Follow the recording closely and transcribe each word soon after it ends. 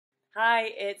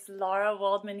Hi, it's Lara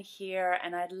Waldman here,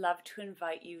 and I'd love to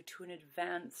invite you to an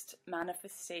advanced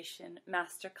manifestation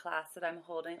masterclass that I'm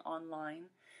holding online.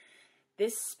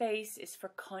 This space is for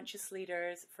conscious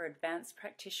leaders, for advanced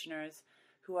practitioners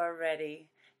who are ready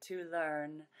to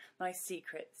learn my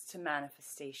secrets to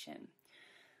manifestation.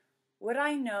 What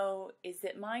I know is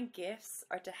that my gifts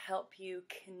are to help you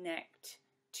connect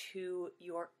to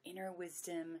your inner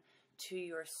wisdom, to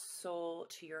your soul,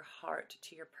 to your heart,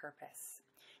 to your purpose.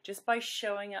 Just by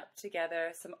showing up together,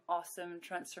 some awesome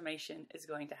transformation is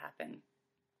going to happen.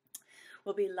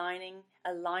 We'll be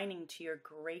aligning to your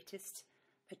greatest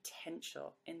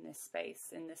potential in this space,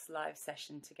 in this live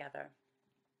session together.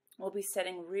 We'll be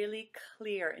setting really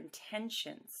clear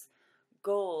intentions,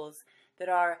 goals that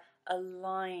are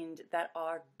aligned, that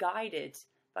are guided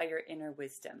by your inner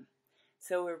wisdom.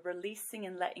 So we're releasing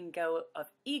and letting go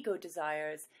of ego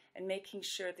desires and making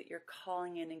sure that you're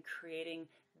calling in and creating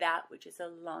that which is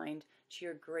aligned to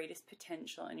your greatest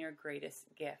potential and your greatest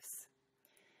gifts.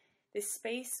 This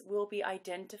space will be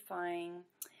identifying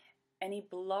any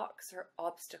blocks or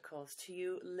obstacles to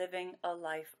you living a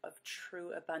life of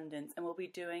true abundance, and we'll be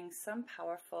doing some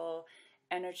powerful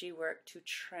energy work to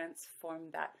transform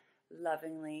that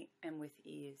lovingly and with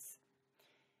ease.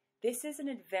 This is an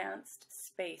advanced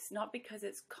space, not because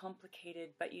it's complicated,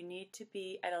 but you need to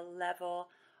be at a level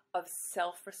of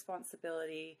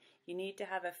self-responsibility. You need to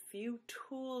have a few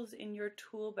tools in your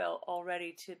tool belt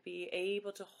already to be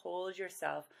able to hold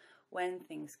yourself when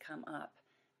things come up.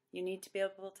 You need to be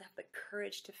able to have the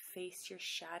courage to face your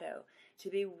shadow, to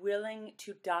be willing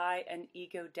to die an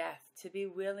ego death, to be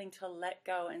willing to let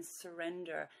go and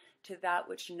surrender to that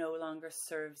which no longer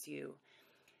serves you.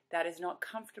 That is not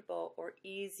comfortable or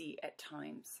easy at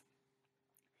times.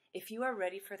 If you are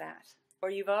ready for that, or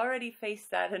you've already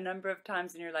faced that a number of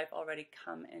times in your life already,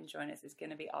 come and join us. It's going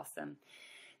to be awesome.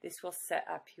 This will set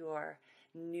up your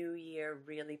new year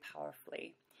really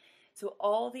powerfully. So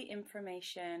all the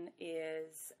information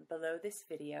is below this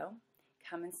video.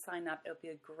 Come and sign up. It'll be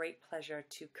a great pleasure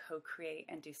to co-create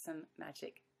and do some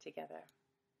magic together.